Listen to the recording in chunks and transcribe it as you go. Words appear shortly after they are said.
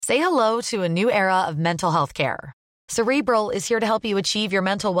Say hello to a new era of mental health care. Cerebral is here to help you achieve your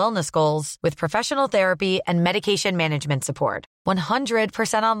mental wellness goals with professional therapy and medication management support.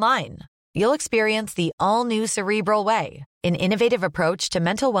 100% online. You'll experience the all-new Cerebral Way, an innovative approach to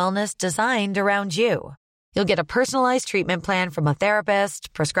mental wellness designed around you. You'll get a personalized treatment plan from a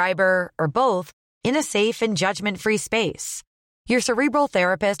therapist, prescriber, or both in a safe and judgment-free space. Your Cerebral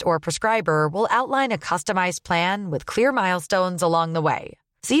therapist or prescriber will outline a customized plan with clear milestones along the way,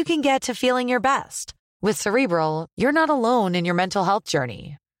 so you can get to feeling your best. With Cerebral, you're not alone in your mental health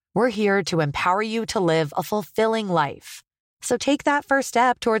journey. We're here to empower you to live a fulfilling life. So take that first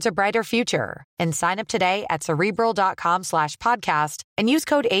step towards a brighter future and sign up today at Cerebral.com/podcast and use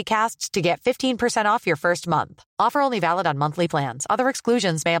code ACAST to get 15% off your first month. Offer only valid on monthly plans. Other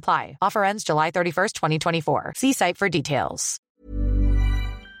exclusions may apply. Offer ends July 31st, 2024. See site for details.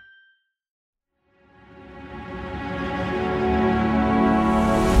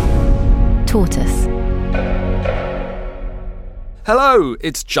 Tortoise. Hello,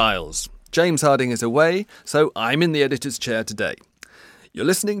 it's Giles. James Harding is away, so I'm in the editor's chair today. You're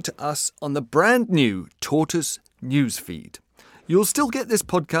listening to us on the brand new Tortoise newsfeed. You'll still get this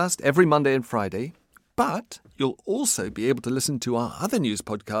podcast every Monday and Friday, but you'll also be able to listen to our other news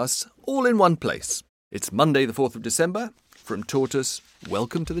podcasts all in one place. It's Monday the 4th of December. From Tortoise,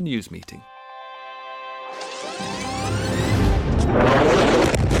 welcome to the news meeting.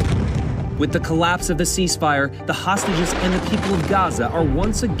 With the collapse of the ceasefire, the hostages and the people of Gaza are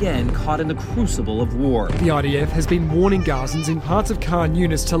once again caught in the crucible of war. The IDF has been warning Gazans in parts of Khan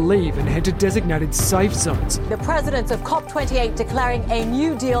Yunis to leave and head to designated safe zones. The presidents of COP28 declaring a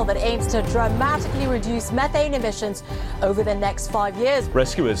new deal that aims to dramatically reduce methane emissions over the next 5 years.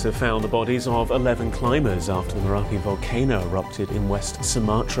 Rescuers have found the bodies of 11 climbers after the Merapi volcano erupted in West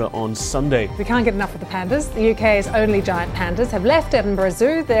Sumatra on Sunday. We can't get enough of the pandas. The UK's only giant pandas have left Edinburgh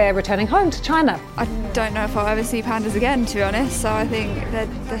Zoo. They're returning home to China. I don't know if I'll ever see pandas again, to be honest, so I think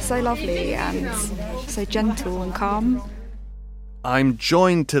they're so lovely and so gentle and calm. I'm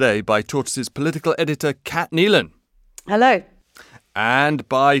joined today by Tortoise's political editor, Kat Neelan. Hello. And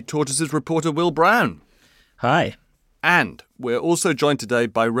by Tortoise's reporter, Will Brown. Hi. And we're also joined today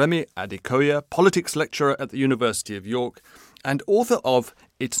by Remy Adekoya, politics lecturer at the University of York and author of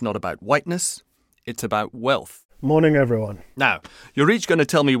It's Not About Whiteness, It's About Wealth. Morning, everyone. Now, you're each going to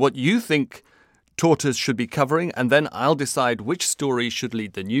tell me what you think Tortoise should be covering, and then I'll decide which story should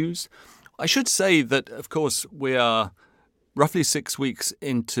lead the news. I should say that, of course, we are roughly 6 weeks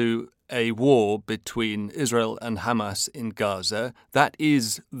into a war between Israel and Hamas in Gaza. That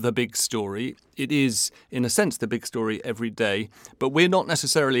is the big story. It is, in a sense, the big story every day. But we're not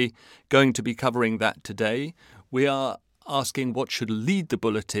necessarily going to be covering that today. We are asking what should lead the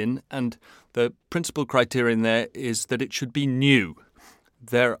bulletin, and the principal criterion there is that it should be new.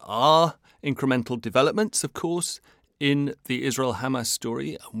 There are incremental developments, of course, in the Israel-Hamas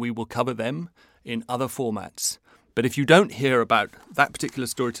story, and we will cover them in other formats. But if you don't hear about that particular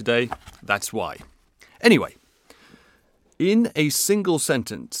story today, that's why. Anyway, in a single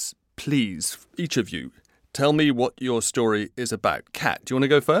sentence, please, each of you, tell me what your story is about. Kat, do you want to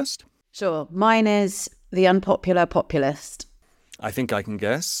go first? Sure. Mine is the unpopular populist. I think I can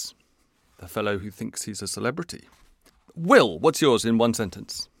guess. The fellow who thinks he's a celebrity. Will, what's yours in one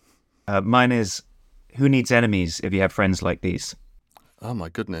sentence? Mine is, who needs enemies if you have friends like these? Oh, my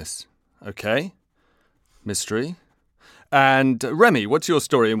goodness. Okay. Mystery. And Remy, what's your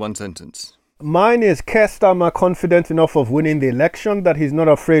story in one sentence? Mine is Keir Starmer confident enough of winning the election that he's not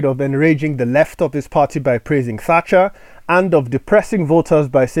afraid of enraging the left of his party by praising Thatcher and of depressing voters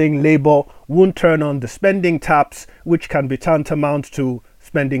by saying Labour won't turn on the spending taps, which can be tantamount to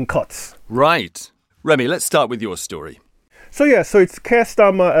spending cuts. Right. Remy, let's start with your story. So it's Keir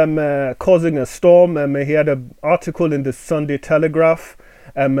Starmer causing a storm. He had an article in the Sunday Telegraph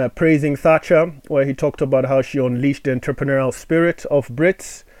praising Thatcher, where he talked about how she unleashed the entrepreneurial spirit of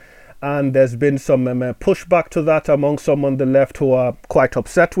Brits. And there's been some pushback to that among some on the left who are quite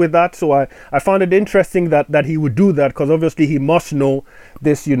upset with that. So I found it interesting that he would do that, because obviously he must know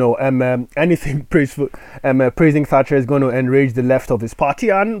this, anything praising Thatcher is going to enrage the left of his party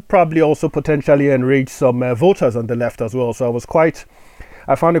and probably also potentially enrage some voters on the left as well. So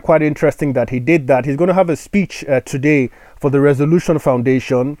I found it quite interesting that he did that. He's going to have a speech today for the Resolution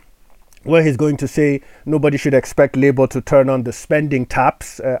Foundation, where he's going to say nobody should expect Labour to turn on the spending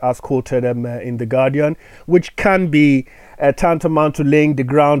taps, as quoted in The Guardian, which can be tantamount to laying the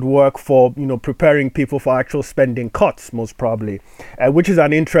groundwork for, preparing people for actual spending cuts, most probably, which is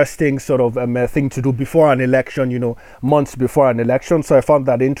an interesting sort of thing to do before an election, months before an election. So I found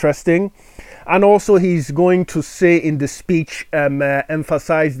that interesting. And also he's going to say in the speech,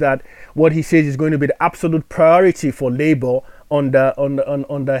 emphasize that what he says is going to be the absolute priority for Labour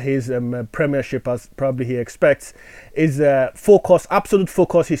under his premiership, as probably he expects, is absolute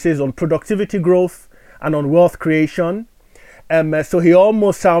focus, he says, on productivity growth and on wealth creation. So he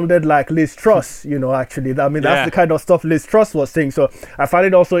almost sounded like Liz Truss, actually. I mean, that's the kind of stuff Liz Truss was saying. So I find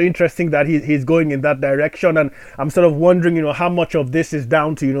it also interesting that he's going in that direction. And I'm sort of wondering, how much of this is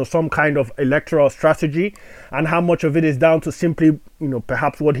down to, some kind of electoral strategy, and how much of it is down to simply,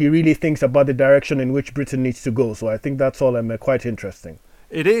 perhaps what he really thinks about the direction in which Britain needs to go. So I think that's all quite interesting.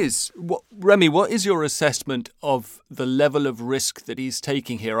 It is. Remy, what is your assessment of the level of risk that he's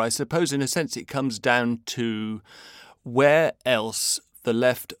taking here? I suppose, in a sense, it comes down to where else the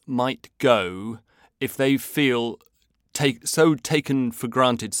left might go if they feel so taken for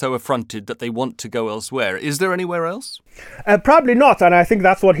granted, so affronted that they want to go elsewhere. Is there anywhere else? Probably not, and I think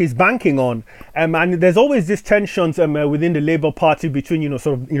that's what he's banking on. And there's always these tensions within the Labour Party between,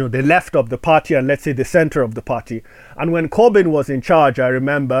 the left of the party and, let's say, the centre of the party. And when Corbyn was in charge, I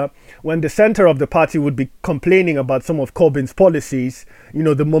remember when the centre of the party would be complaining about some of Corbyn's policies,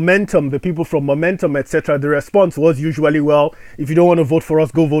 the Momentum, the people from Momentum, etc., the response was usually, well, if you don't want to vote for us,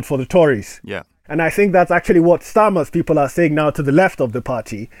 go vote for the Tories. Yeah. And I think that's actually what Starmer's people are saying now to the left of the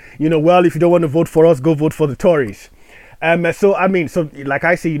party. Well, if you don't want to vote for us, go vote for the Tories. So like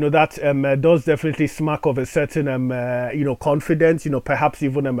I say, that does definitely smack of a certain, confidence, perhaps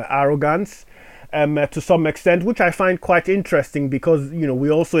even arrogance. To some extent, which I find quite interesting because,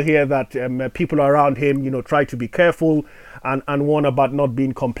 we also hear that people around him, try to be careful and warn about not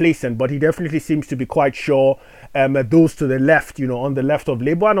being complacent. But he definitely seems to be quite sure those to the left, on the left of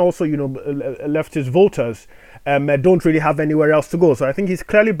Labour and also, leftist voters don't really have anywhere else to go. So I think he's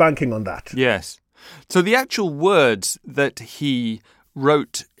clearly banking on that. Yes. So the actual words that he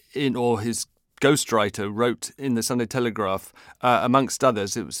wrote in, or his ghostwriter wrote in the Sunday Telegraph, amongst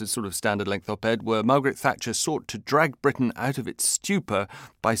others, it was a sort of standard length op-ed, where Margaret Thatcher sought to drag Britain out of its stupor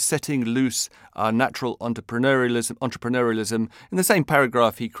by setting loose our natural entrepreneurialism. In the same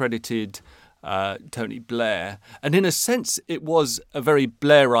paragraph, he credited Tony Blair. And in a sense, it was a very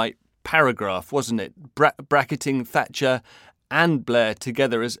Blairite paragraph, wasn't it? Bracketing Thatcher and Blair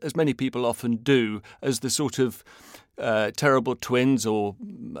together, as many people often do, as the sort of terrible twins or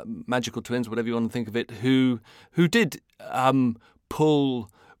magical twins, whatever you want to think of it, who did pull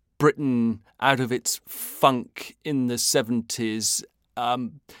Britain out of its funk in the 70s.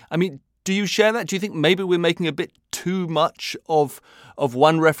 Do you share that? Do you think maybe we're making a bit too much of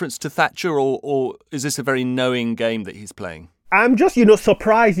one reference to Thatcher, or is this a very knowing game that he's playing? I'm just,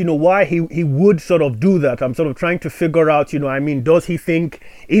 surprised, why he would sort of do that. I'm sort of trying to figure out, does he think,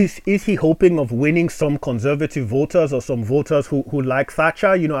 is he hoping of winning some conservative voters or some voters who like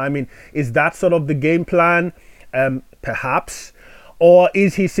Thatcher? Is that sort of the game plan? Perhaps. Or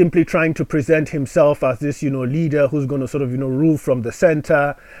is he simply trying to present himself as this, leader who's going to sort of, rule from the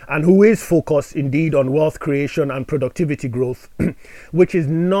center and who is focused indeed on wealth creation and productivity growth, which is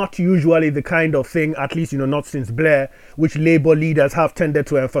not usually the kind of thing, at least, not since Blair, which Labour leaders have tended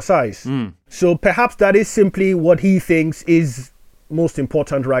to emphasize. So perhaps that is simply what he thinks is most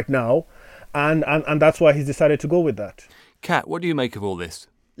important right now. And that's why he's decided to go with that. Kat, what do you make of all this?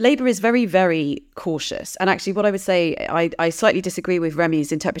 Labour is very, very cautious. And actually, what I would say, I slightly disagree with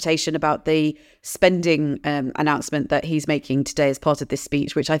Remy's interpretation about the spending announcement that he's making today as part of this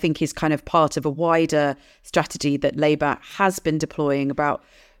speech, which I think is kind of part of a wider strategy that Labour has been deploying about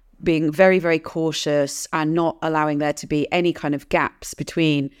being very, very cautious and not allowing there to be any kind of gaps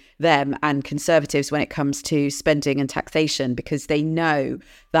between them and Conservatives when it comes to spending and taxation, because they know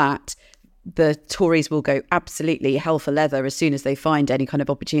that the Tories will go absolutely hell for leather as soon as they find any kind of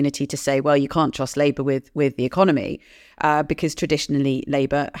opportunity to say, well, you can't trust Labour with the economy, because traditionally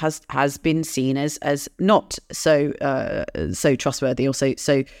Labour has been seen as not so trustworthy or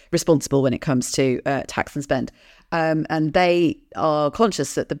so responsible when it comes to tax and spend. And they are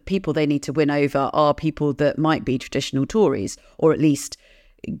conscious that the people they need to win over are people that might be traditional Tories, or at least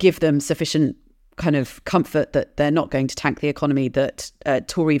give them sufficient kind of comfort that they're not going to tank the economy, that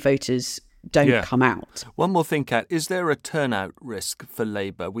Tory voters don't come out. One more thing, Kat. Is there a turnout risk for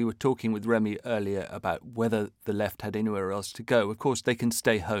Labour? We were talking with Remy earlier about whether the left had anywhere else to go. Of course, they can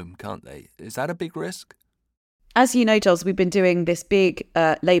stay home, can't they? Is that a big risk? As you know, Giles, we've been doing this big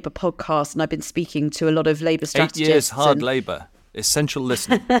Labour podcast, and I've been speaking to a lot of Labour strategists. 8 years hard Labour. Essential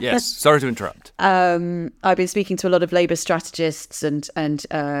listening. Yes, sorry to interrupt. I've been speaking to a lot of Labour strategists and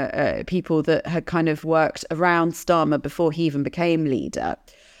people that had kind of worked around Starmer before he even became leader.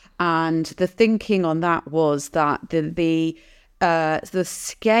 And the thinking on that was that the the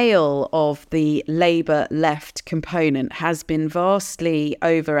scale of the Labour left component has been vastly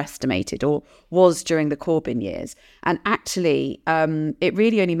overestimated, or was during the Corbyn years. And actually, it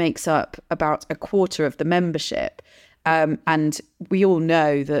really only makes up about a quarter of the membership. And we all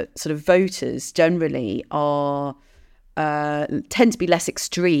know that sort of voters generally are tend to be less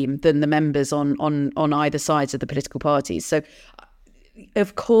extreme than the members on either sides of the political parties. So,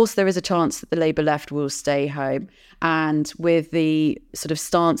 of course, there is a chance that the Labour left will stay home. And with the sort of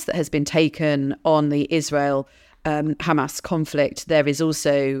stance that has been taken on the Israel-Hamas conflict, there is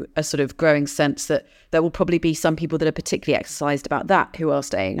also a sort of growing sense that there will probably be some people that are particularly exercised about that who are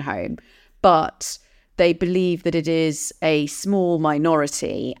staying home. But they believe that it is a small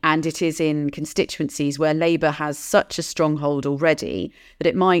minority, and it is in constituencies where Labour has such a stronghold already that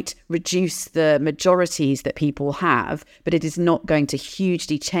it might reduce the majorities that people have, but it is not going to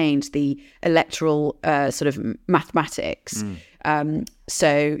hugely change the electoral sort of mathematics.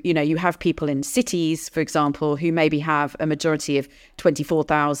 So, you know, you have people in cities, for example, who maybe have a majority of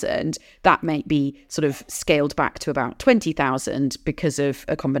 24,000. That may be sort of scaled back to about 20,000 because of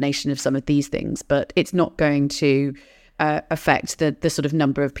a combination of some of these things. But it's not going to affect the sort of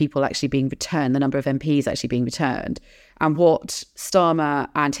number of people actually being returned, the number of MPs actually being returned. And what Starmer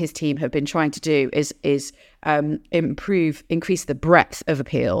and his team have been trying to do is increase the breadth of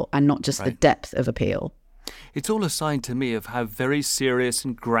appeal and not just the depth of appeal. It's all a sign to me of how very serious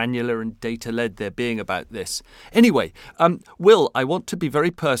and granular and data-led they're being about this. Anyway, Will, I want to be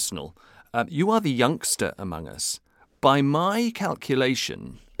very personal. You are the youngster among us. By my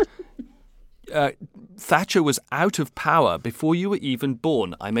calculation, Thatcher was out of power before you were even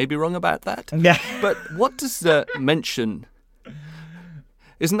born. I may be wrong about that. Yeah. But what does the mention...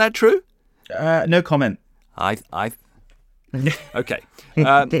 Isn't that true? No comment. Okay.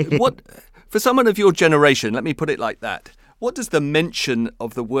 What... For someone of your generation, let me put it like that, what does the mention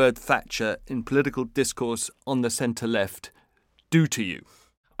of the word Thatcher in political discourse on the centre-left do to you?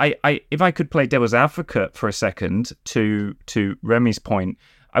 If I could play devil's advocate for a second to Remy's point,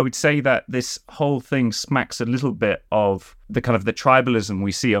 I would say that this whole thing smacks a little bit of the kind of the tribalism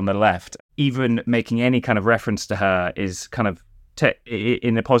we see on the left. Even making any kind of reference to her is kind of,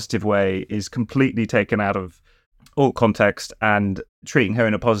 in a positive way, is completely taken out of all context, and treating her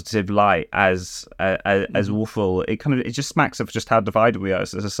in a positive light as awful. It just smacks of just how divided we are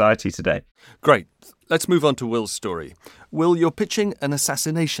as a society today. Great. Let's move on to Will's story. Will, you're pitching an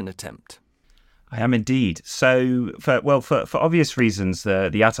assassination attempt. I am indeed. So, for obvious reasons,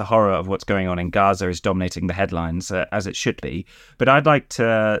 the utter horror of what's going on in Gaza is dominating the headlines, as it should be. But I'd like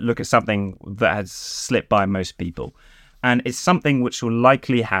to look at something that has slipped by most people. And it's something which will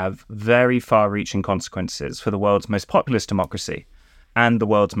likely have very far-reaching consequences for the world's most populous democracy and the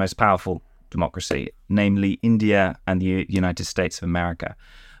world's most powerful democracy, namely India and the United States of America,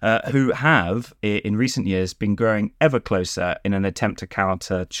 who have, in recent years, been growing ever closer in an attempt to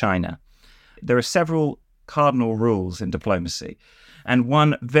counter China. There are several cardinal rules in diplomacy, and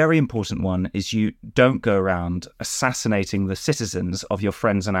one very important one is you don't go around assassinating the citizens of your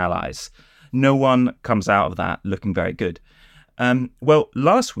friends and allies. No one comes out of that looking very good.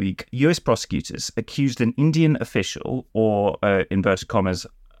 Last week, US prosecutors accused an Indian official, or inverted commas,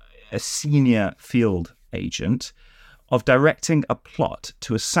 a senior field agent, of directing a plot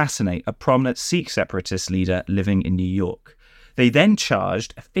to assassinate a prominent Sikh separatist leader living in New York. They then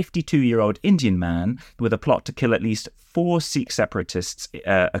charged a 52-year-old Indian man with a plot to kill at least 4 Sikh separatists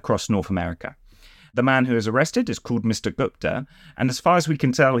across North America. The man who is arrested is called Mr. Gupta, and as far as we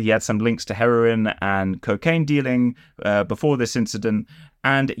can tell, he had some links to heroin and cocaine dealing before this incident,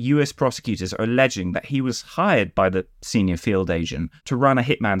 and US prosecutors are alleging that he was hired by the senior field agent to run a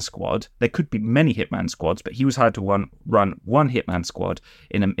hitman squad. There could be many hitman squads, but he was hired to run one hitman squad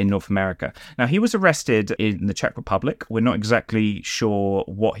in North America. Now, he was arrested in the Czech Republic. We're not exactly sure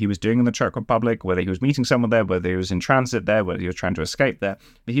what he was doing in the Czech Republic, whether he was meeting someone there, whether he was in transit there, whether he was trying to escape there,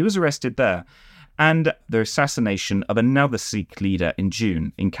 but he was arrested there. And the assassination of another Sikh leader in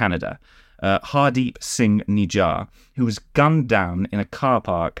June in Canada, Hardeep Singh Nijjar, who was gunned down in a car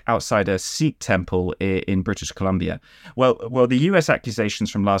park outside a Sikh temple in British Columbia. Well, the US accusations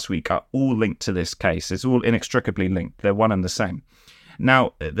from last week are all linked to this case. It's all inextricably linked. They're one and the same.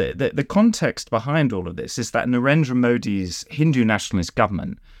 Now, the context behind all of this is that Narendra Modi's Hindu nationalist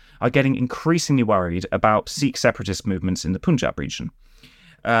government are getting increasingly worried about Sikh separatist movements in the Punjab region.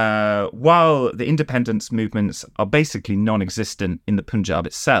 While the independence movements are basically non-existent in the Punjab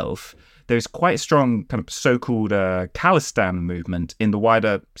itself, there's quite a strong kind of so-called Khalistan movement in the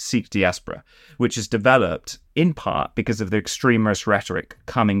wider Sikh diaspora, which has developed in part because of the extremist rhetoric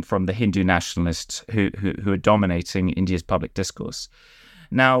coming from the Hindu nationalists who are dominating India's public discourse.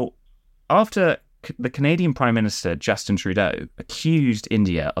 Now, after the Canadian Prime Minister, Justin Trudeau, accused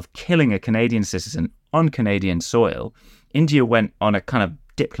India of killing a Canadian citizen on Canadian soil, India went on a kind of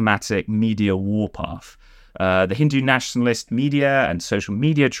diplomatic media warpath. The Hindu nationalist media and social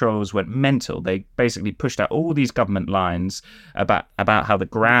media trolls went mental. They basically pushed out all these government lines about how the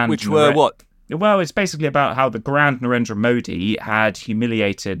grand... Which were what? Well, it's basically about how the grand Narendra Modi had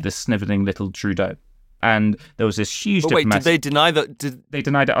humiliated the snivelling little Trudeau. And there was this huge did they deny that? They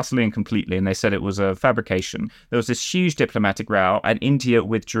denied it utterly and completely, and they said it was a fabrication. There was this huge diplomatic row, and India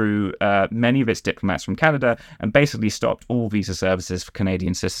withdrew many of its diplomats from Canada and basically stopped all visa services for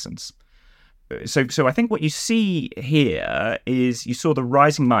Canadian citizens. So I think what you see here is you saw the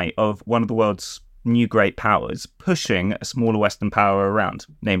rising might of one of the world's new great powers pushing a smaller Western power around,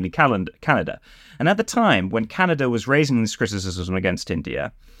 namely Canada. And at the time, when Canada was raising this criticism against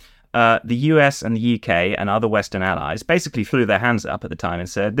India, the US and the UK and other Western allies basically threw their hands up at the time and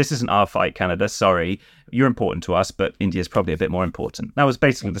said, this isn't our fight, Canada, sorry, you're important to us, but India's probably a bit more important. That was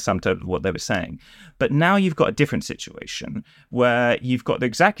basically the sum total of what they were saying. But now you've got a different situation where you've got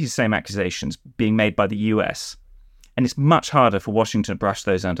exactly the same accusations being made by the US, and it's much harder for Washington to brush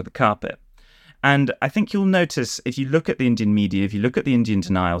those under the carpet. And I think you'll notice, if you look at the Indian media, if you look at the Indian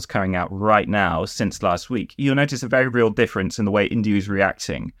denials carrying out right now since last week, you'll notice a very real difference in the way India is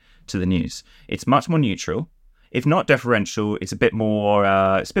reacting to the news. It's much more neutral. If not deferential, it's a bit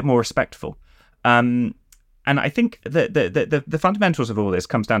more respectful. And I think that the fundamentals of all this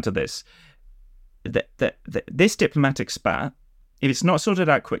comes down to this: that this diplomatic spat, if it's not sorted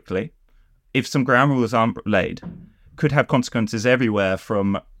out quickly, if some ground rules aren't laid, could have consequences everywhere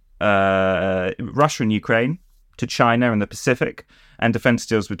from Russia and Ukraine to China and the Pacific, and defense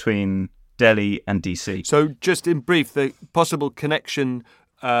deals between Delhi and DC. So just in brief, the possible connection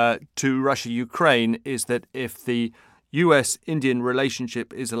to Russia-Ukraine is that if the US-Indian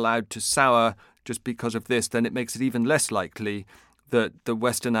relationship is allowed to sour just because of this, then it makes it even less likely that the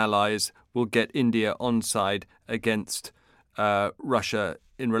Western allies will get India on side against Russia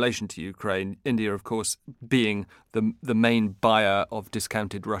in relation to Ukraine. India, of course, being the main buyer of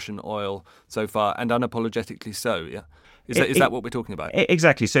discounted Russian oil so far, and unapologetically so, yeah? Is that what we're talking about?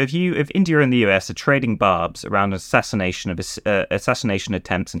 Exactly. So if India and the US are trading barbs around assassination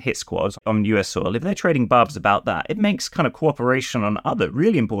attempts and hit squads on US soil, if they're trading barbs about that, it makes kind of cooperation on other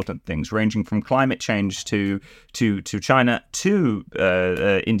really important things, ranging from climate change to China to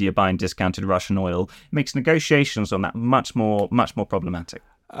India buying discounted Russian oil. It makes negotiations on that much more problematic.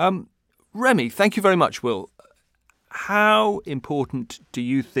 Remy, thank you very much, Will. How important do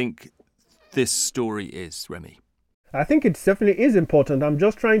you think this story is, Remy? I think it definitely is important. I'm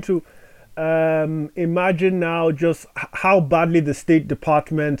just trying to imagine now just how badly the State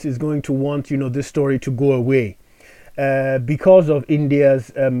Department is going to want, this story to go away because of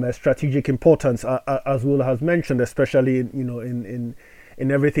India's strategic importance, as Will has mentioned, especially in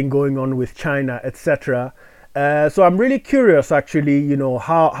everything going on with China, etc. So I'm really curious, actually,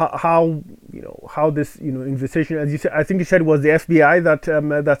 how this, investigation, as you said, I think you said it was the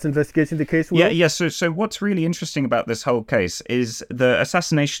FBI that's investigating the case. Will? Yeah. So what's really interesting about this whole case is the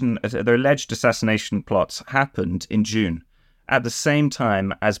alleged assassination plots happened in June, at the same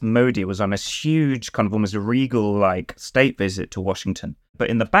time as Modi was on a huge, kind of almost regal-like state visit to Washington. But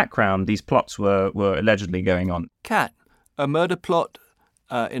in the background, these plots were allegedly going on. Kat, a murder plot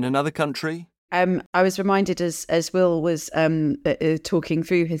in another country? I was reminded as Will was talking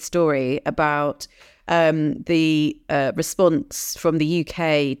through his story about the response from the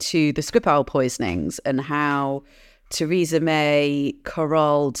UK to the Skripal poisonings and how Theresa May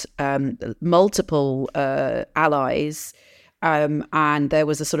corralled multiple allies, and there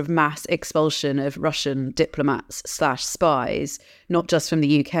was a sort of mass expulsion of Russian diplomats / spies, not just from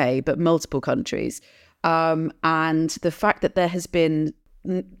the UK, but multiple countries. And the fact that there has been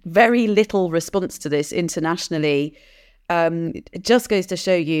very little response to this internationally it just goes to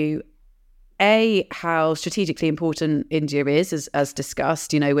show you how strategically important India is, as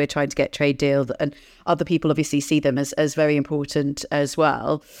discussed. We're trying to get trade deals, and other people obviously see them as very important as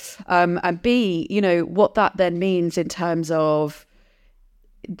well, and B, what that then means in terms of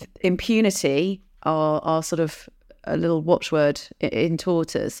impunity are sort of a little watchword in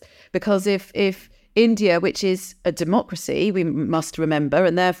tortoise, because if India, which is a democracy, we must remember,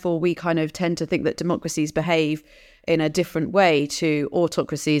 and therefore we kind of tend to think that democracies behave in a different way to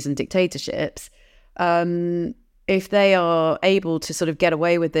autocracies and dictatorships. If they are able to sort of get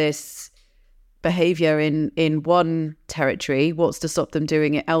away with this behaviour in one territory, what's to stop them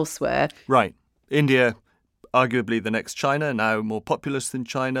doing it elsewhere? Right. India, arguably the next China, now more populous than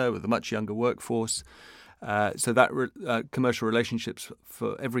China with a much younger workforce. So that commercial relationships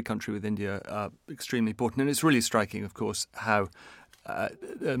for every country with India are extremely important. And it's really striking, of course, how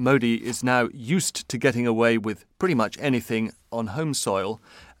Modi is now used to getting away with pretty much anything on home soil.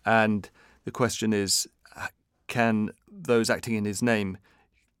 And the question is, can those acting in his name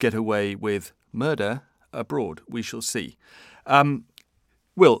get away with murder abroad? We shall see.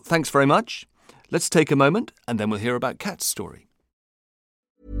 Will, thanks very much. Let's take a moment and then we'll hear about Kat's story.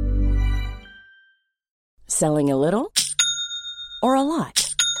 Selling a little or a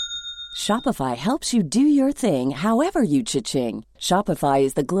lot? Shopify helps you do your thing however you cha-ching. Shopify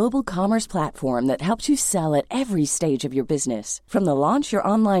is the global commerce platform that helps you sell at every stage of your business. From the launch your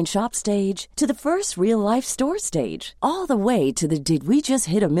online shop stage to the first real-life store stage, all the way to the did we just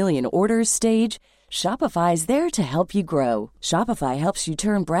hit a million orders stage. Shopify is there to help you grow. Shopify helps you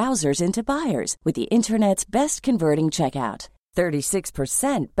turn browsers into buyers with the internet's best converting checkout.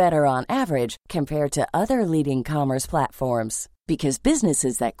 36% better on average compared to other leading commerce platforms. Because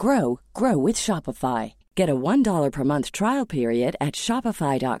businesses that grow, grow with Shopify. Get a $1 per month trial period at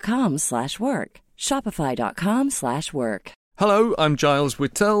shopify.com/work. Shopify.com/work. Hello, I'm Giles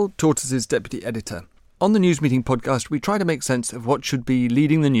Whittell, Tortoise's deputy editor. On the News Meeting podcast, we try to make sense of what should be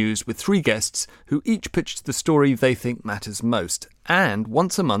leading the news with 3 guests who each pitched the story they think matters most. And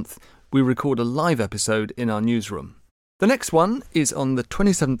once a month, we record a live episode in our newsroom. The next one is on the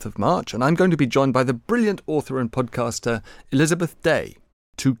 27th of March, and I'm going to be joined by the brilliant author and podcaster Elizabeth Day.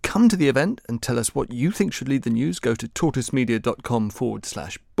 To come to the event and tell us what you think should lead the news, go to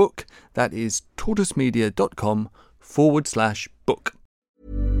tortoisemedia.com/book. That is tortoisemedia.com/book.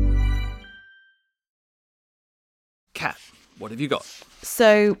 Kat, what have you got?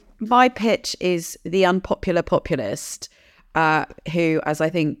 So my pitch is the unpopular populist, who, as I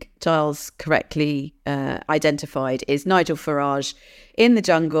think Giles correctly identified, is Nigel Farage in the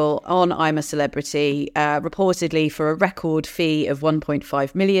jungle on I'm a Celebrity, reportedly for a record fee of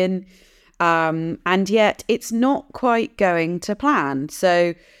 1.5 million. And yet it's not quite going to plan.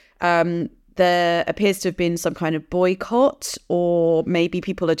 So there appears to have been some kind of boycott, or maybe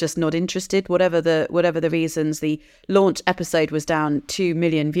people are just not interested. Whatever the reasons, the launch episode was down 2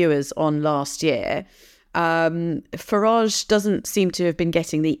 million viewers on last year. Farage doesn't seem to have been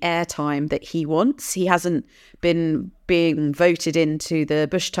getting the airtime that he wants. He hasn't been being voted into the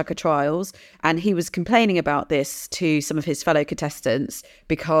Bush-Tucker trials, and he was complaining about this to some of his fellow contestants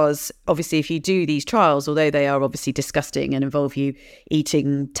because obviously if you do these trials, although they are obviously disgusting and involve you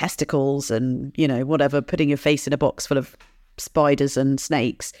eating testicles and, you know, whatever, putting your face in a box full of spiders and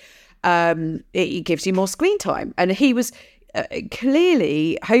snakes, it gives you more screen time. And he was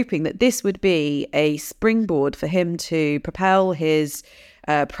clearly hoping that this would be a springboard for him to propel his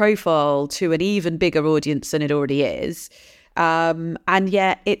profile to an even bigger audience than it already is. And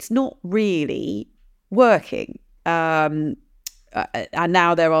yet it's not really working. And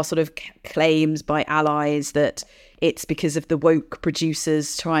now there are sort of claims by allies that it's because of the woke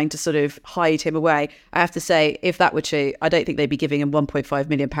producers trying to sort of hide him away. I have to say, if that were true, I don't think they'd be giving him £1.5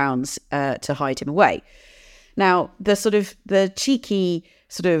 million to hide him away. Now, the cheeky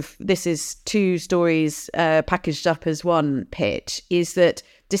sort of this is 2 stories packaged up as one pitch is that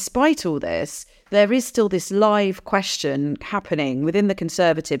despite all this, there is still this live question happening within the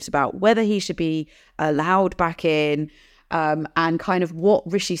Conservatives about whether he should be allowed back in and kind of what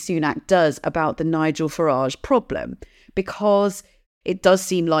Rishi Sunak does about the Nigel Farage problem, because it does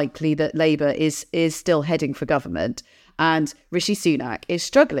seem likely that Labour is still heading for government and Rishi Sunak is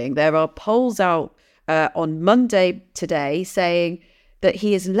struggling. There are polls out on Monday today saying that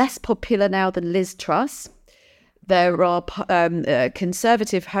he is less popular now than Liz Truss. There are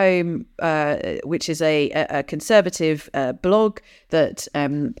Conservative Home, which is a Conservative blog that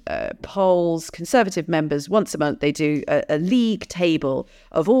polls Conservative members once a month. They do a league table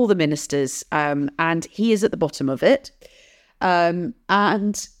of all the ministers, and he is at the bottom of it. And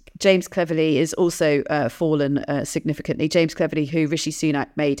James Cleverly is also fallen significantly. James Cleverly, who Rishi Sunak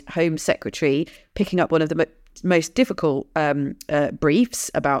made Home Secretary, picking up one of the most difficult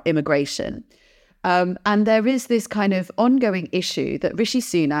briefs about immigration. And there is this kind of ongoing issue that Rishi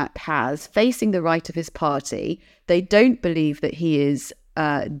Sunak has facing the right of his party. They don't believe that he is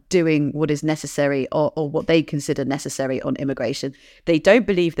doing what is necessary or what they consider necessary on immigration. They don't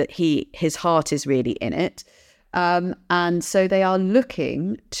believe that his heart is really in it. And so they are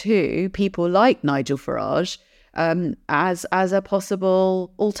looking to people like Nigel Farage as a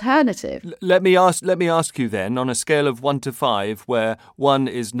possible alternative. Let me ask you then, on a scale of 1 to 5, where 1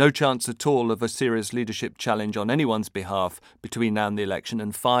 is no chance at all of a serious leadership challenge on anyone's behalf between now and the election,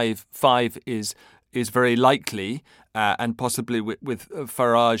 and 5 is very likely, and possibly with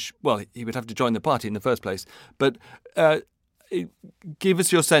Farage, well, he would have to join the party in the first place. But give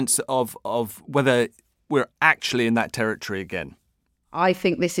us your sense of whether we're actually in that territory again. I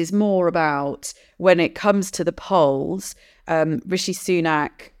think this is more about, when it comes to the polls, Rishi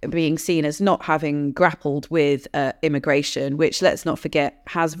Sunak being seen as not having grappled with immigration, which, let's not forget,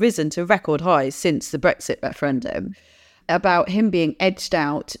 has risen to record highs since the Brexit referendum, about him being edged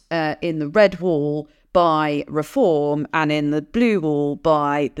out in the red wall by Reform and in the blue wall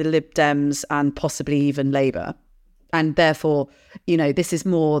by the Lib Dems and possibly even Labour. And therefore, this is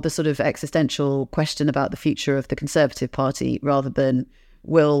more the sort of existential question about the future of the Conservative Party rather than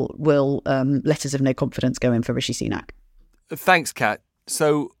will letters of no confidence go in for Rishi Sunak. Thanks, Kat.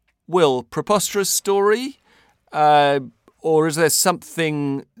 So, Will, preposterous story? Or is there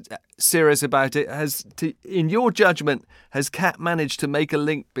something serious about it? In your judgment, has Kat managed to make a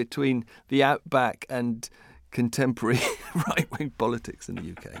link between the Outback and contemporary right-wing politics in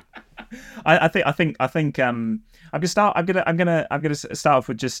the UK? I think I'm gonna start off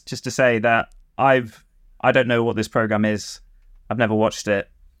with just to say that I don't know what this program is. I've never watched it,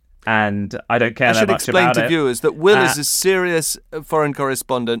 and I don't care that much about it. I should explain to viewers that Will is a serious foreign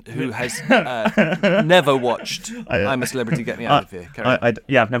correspondent who has never watched I'm a Celebrity, Get Me Out of Here.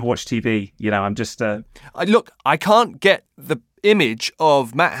 I've never watched TV. I'm just I can't get the image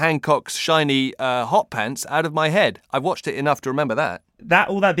of Matt Hancock's shiny hot pants out of my head. I've watched it enough to remember that.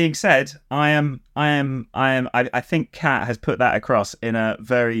 All that being said, I think Kat has put that across in a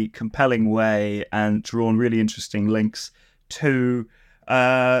very compelling way and drawn really interesting links to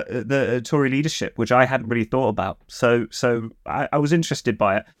the Tory leadership, which I hadn't really thought about. So I was interested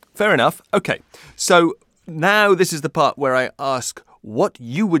by it. Fair enough. Okay, so now this is the part where I ask what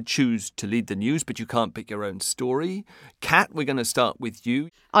you would choose to lead the news, but you can't pick your own story. Kat, we're going to start with you.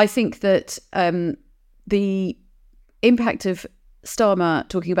 I think that the impact of Starmer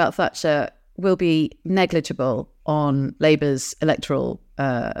talking about Thatcher will be negligible on Labour's electoral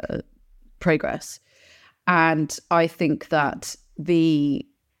progress. And I think that the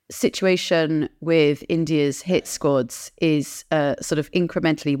situation with India's hit squads is sort of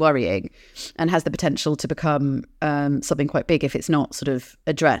incrementally worrying and has the potential to become something quite big if it's not sort of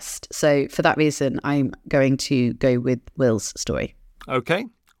addressed. So for that reason, I'm going to go with Will's story. Okay.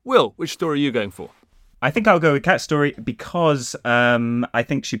 Will, which story are you going for? I think I'll go with Kat's story because I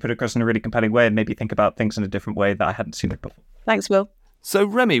think she put it across in a really compelling way and made me think about things in a different way that I hadn't seen it before. Thanks, Will. So,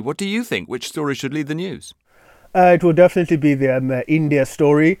 Remy, what do you think? Which story should lead the news? It will definitely be the India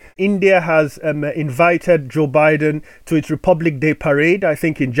story. India has invited Joe Biden to its Republic Day parade, I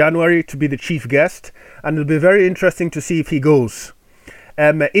think in January, to be the chief guest. And it'll be very interesting to see if he goes.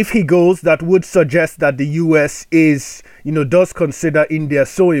 If he goes, that would suggest that the US does consider India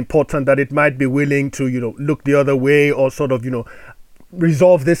so important that it might be willing to, look the other way or sort of,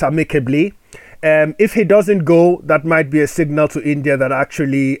 resolve this amicably. If he doesn't go, that might be a signal to India that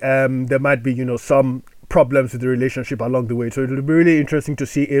actually there might be, some problems with the relationship along the way. So it'll be really interesting to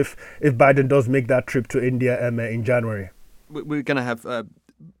see if Biden does make that trip to India in January. We're going to have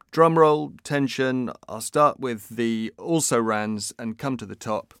drum roll, tension. I'll start with the also-rans and come to the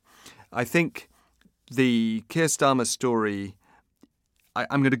top. I think the Keir Starmer story,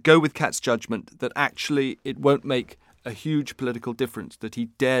 I'm going to go with Kat's judgment that actually it won't make a huge political difference that he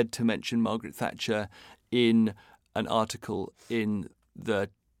dared to mention Margaret Thatcher in an article in the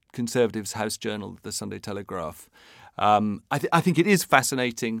Conservatives' House Journal, the Sunday Telegraph. I think it is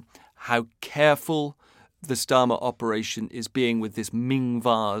fascinating how careful the Starmer operation is being with this Ming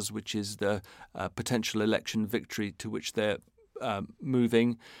vase, which is the potential election victory to which they're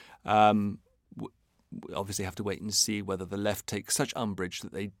moving. We obviously have to wait and see whether the left takes such umbrage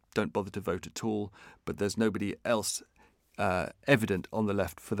that they don't bother to vote at all, but there's nobody else evident on the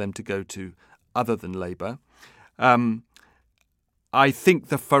left for them to go to other than Labour. I think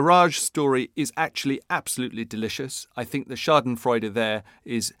the Farage story is actually absolutely delicious. I think the schadenfreude there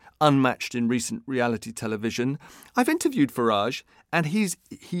is unmatched in recent reality television. I've interviewed Farage, and he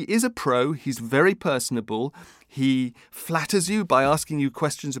is a pro. He's very personable. He flatters you by asking you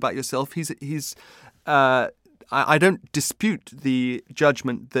questions about yourself. I don't dispute the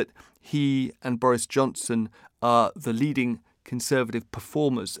judgment that he and Boris Johnson are the leading Conservative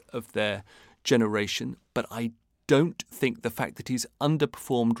performers of their generation, but I don't think the fact that he's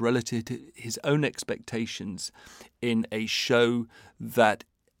underperformed relative to his own expectations in a show that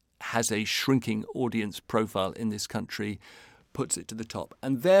has a shrinking audience profile in this country, puts it to the top.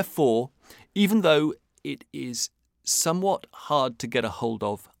 And therefore, even though it is somewhat hard to get a hold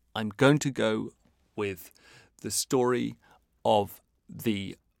of, I'm going to go with the story of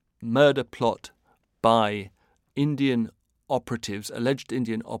the murder plot by Indian operatives, alleged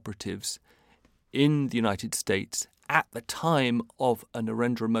Indian operatives in the United States at the time of a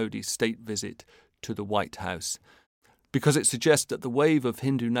Narendra Modi state visit to the White House, because it suggests that the wave of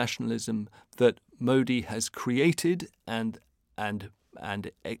Hindu nationalism that Modi has created and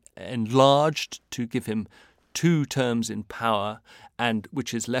enlarged to give him 2 terms in power, and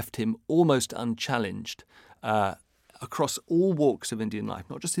which has left him almost unchallenged across all walks of Indian life,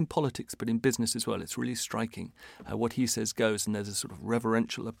 not just in politics but in business as well. It's really striking. What he says goes, and there's a sort of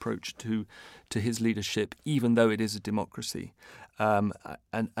reverential approach to his leadership, even though it is a democracy. And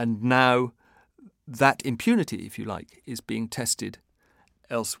now that impunity, if you like, is being tested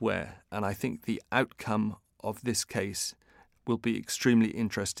elsewhere. And I think the outcome of this case will be extremely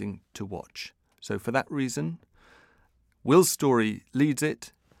interesting to watch. So for that reason, Will's story leads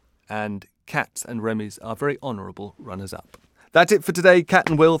it, and Kat's and Remy's are very honourable runners-up. That's it for today. Kat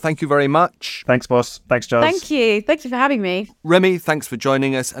and Will, thank you very much. Thanks, boss. Thanks, Giles. Thank you. Thank you for having me. Remy, thanks for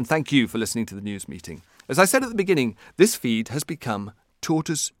joining us, and thank you for listening to the news meeting. As I said at the beginning, this feed has become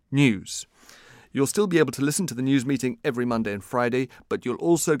Tortoise News. You'll still be able to listen to the news meeting every Monday and Friday, but you'll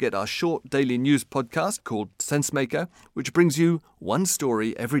also get our short daily news podcast called Sensemaker, which brings you one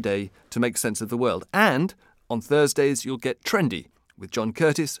story every day to make sense of the world. And on Thursdays, you'll get Trendy with John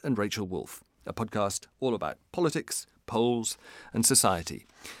Curtis and Rachel Wolfe, a podcast all about politics, polls, and society.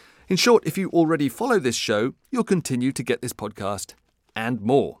 In short, if you already follow this show, you'll continue to get this podcast and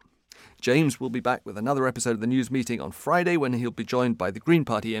more. James will be back with another episode of the news meeting on Friday, when he'll be joined by the Green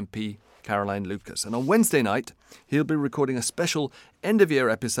Party MP Caroline Lucas. And on Wednesday night, he'll be recording a special end-of-year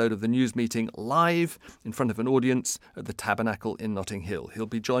episode of the news meeting live in front of an audience at the Tabernacle in Notting Hill. He'll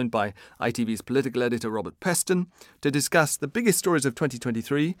be joined by ITV's political editor Robert Peston to discuss the biggest stories of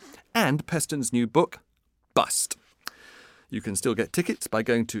 2023 and Peston's new book, Bust. You can still get tickets by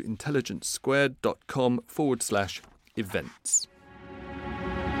going to intelligencesquared.com/events.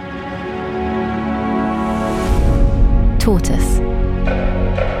 Tortoise.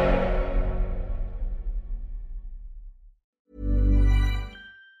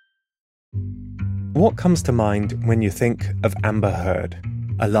 What comes to mind when you think of Amber Heard?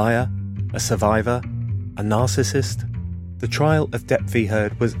 A liar? A survivor? A narcissist? The trial of Depp v.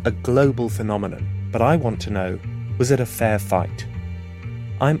 Heard was a global phenomenon, but I want to know, was it a fair fight?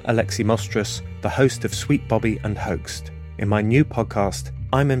 I'm Alexi Mostrous, the host of Sweet Bobby and Hoaxed. In my new podcast,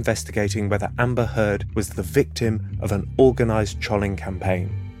 I'm investigating whether Amber Heard was the victim of an organised trolling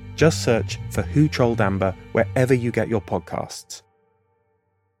campaign. Just search for Who Trolled Amber wherever you get your podcasts.